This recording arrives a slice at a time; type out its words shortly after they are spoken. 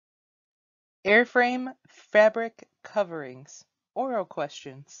Airframe fabric coverings. Oral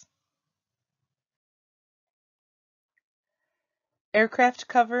questions. Aircraft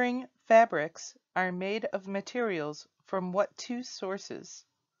covering fabrics are made of materials from what two sources?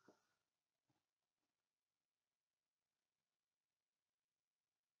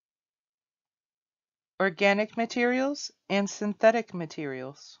 Organic materials and synthetic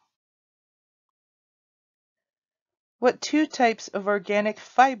materials. What two types of organic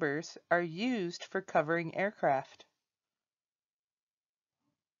fibers are used for covering aircraft?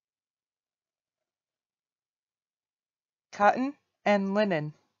 Cotton and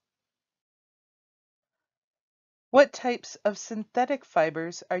linen. What types of synthetic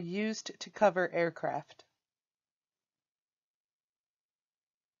fibers are used to cover aircraft?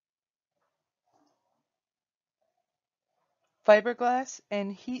 Fiberglass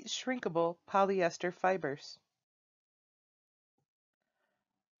and heat-shrinkable polyester fibers.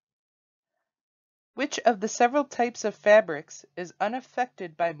 Which of the several types of fabrics is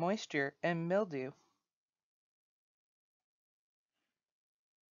unaffected by moisture and mildew?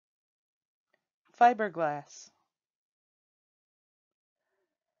 Fiberglass.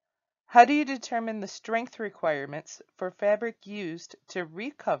 How do you determine the strength requirements for fabric used to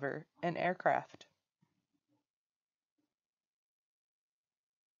recover an aircraft?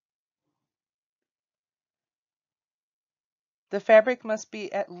 The fabric must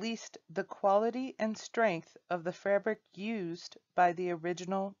be at least the quality and strength of the fabric used by the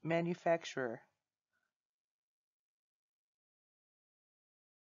original manufacturer.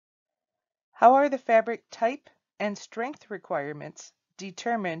 How are the fabric type and strength requirements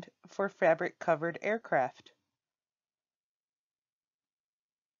determined for fabric-covered aircraft?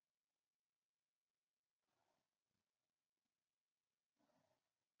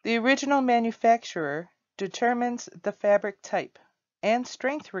 The original manufacturer determines the fabric type, and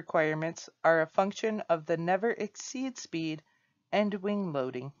strength requirements are a function of the never exceed speed and wing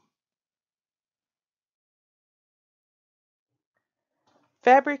loading.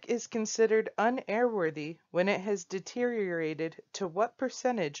 Fabric is considered unairworthy when it has deteriorated to what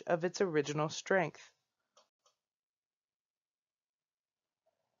percentage of its original strength?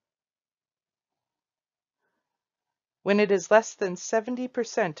 When it is less than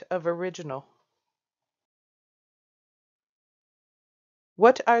 70% of original.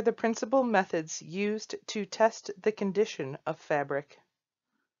 What are the principal methods used to test the condition of fabric?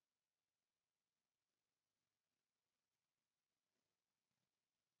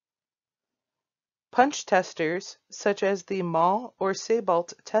 Punch testers, such as the Mall or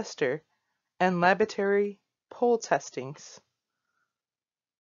Sebald tester, and laboratory pole testings.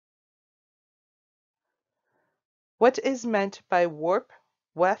 What is meant by warp,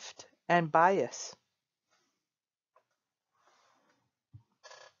 weft, and bias?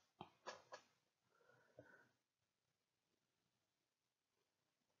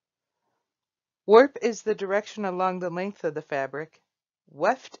 Warp is the direction along the length of the fabric.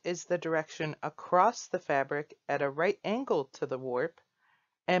 Weft is the direction across the fabric at a right angle to the warp,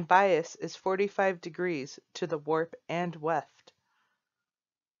 and bias is 45 degrees to the warp and weft.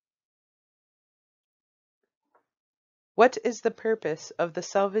 What is the purpose of the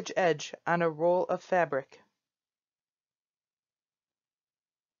selvage edge on a roll of fabric?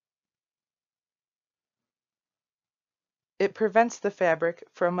 It prevents the fabric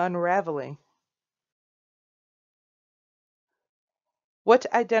from unraveling. What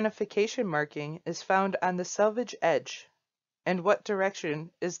identification marking is found on the selvage edge, and what direction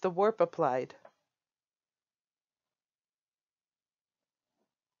is the warp applied?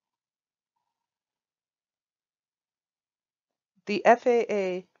 The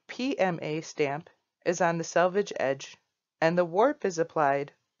FAA PMA stamp is on the selvage edge, and the warp is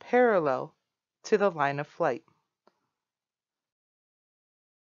applied parallel to the line of flight.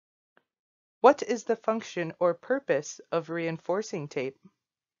 What is the function or purpose of reinforcing tape?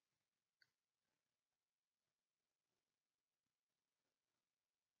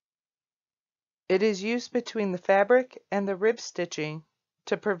 It is used between the fabric and the rib stitching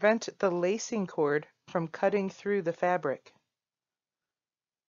to prevent the lacing cord from cutting through the fabric.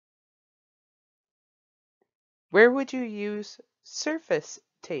 Where would you use surface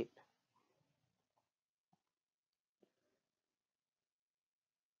tape?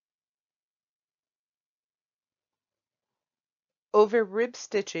 Over rib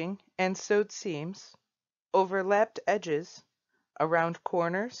stitching and sewed seams, overlapped edges, around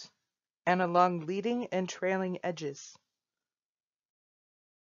corners, and along leading and trailing edges.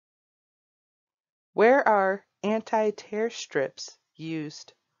 Where are anti-tear strips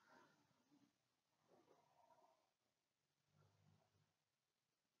used?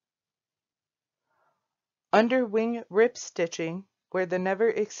 Underwing rib stitching, where the never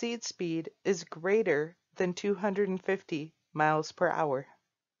exceed speed is greater than 250 miles per hour.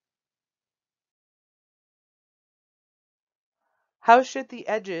 How should the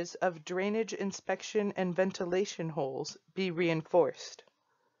edges of drainage inspection and ventilation holes be reinforced?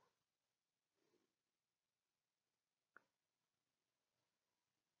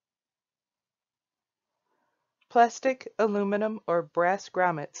 Plastic, aluminum, or brass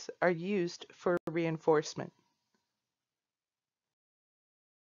grommets are used for reinforcement.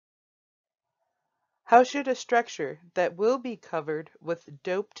 How should a structure that will be covered with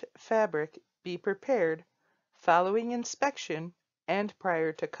doped fabric be prepared following inspection and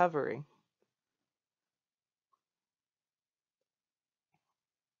prior to covering?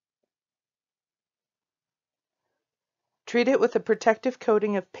 Treat it with a protective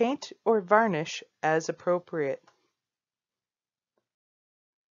coating of paint or varnish as appropriate.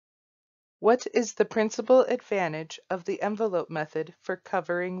 What is the principal advantage of the envelope method for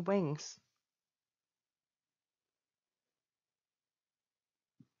covering wings?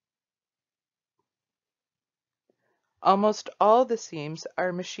 Almost all the seams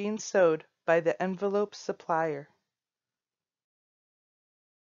are machine sewed by the envelope supplier.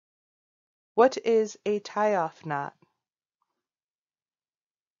 What is a tie-off knot?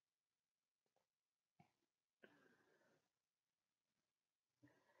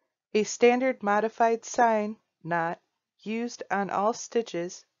 A standard modified sign knot used on all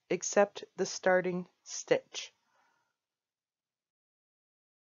stitches except the starting stitch.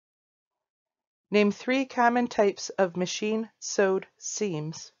 Name 3 common types of machine sewed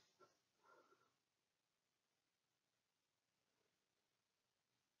seams.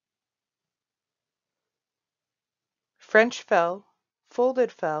 French fell,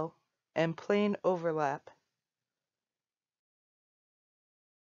 folded fell, and plain overlap.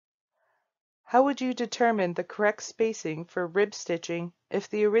 How would you determine the correct spacing for rib stitching if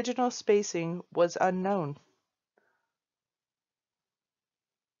the original spacing was unknown?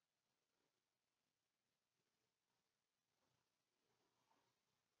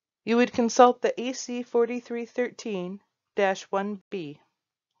 You would consult the AC 4313-1B.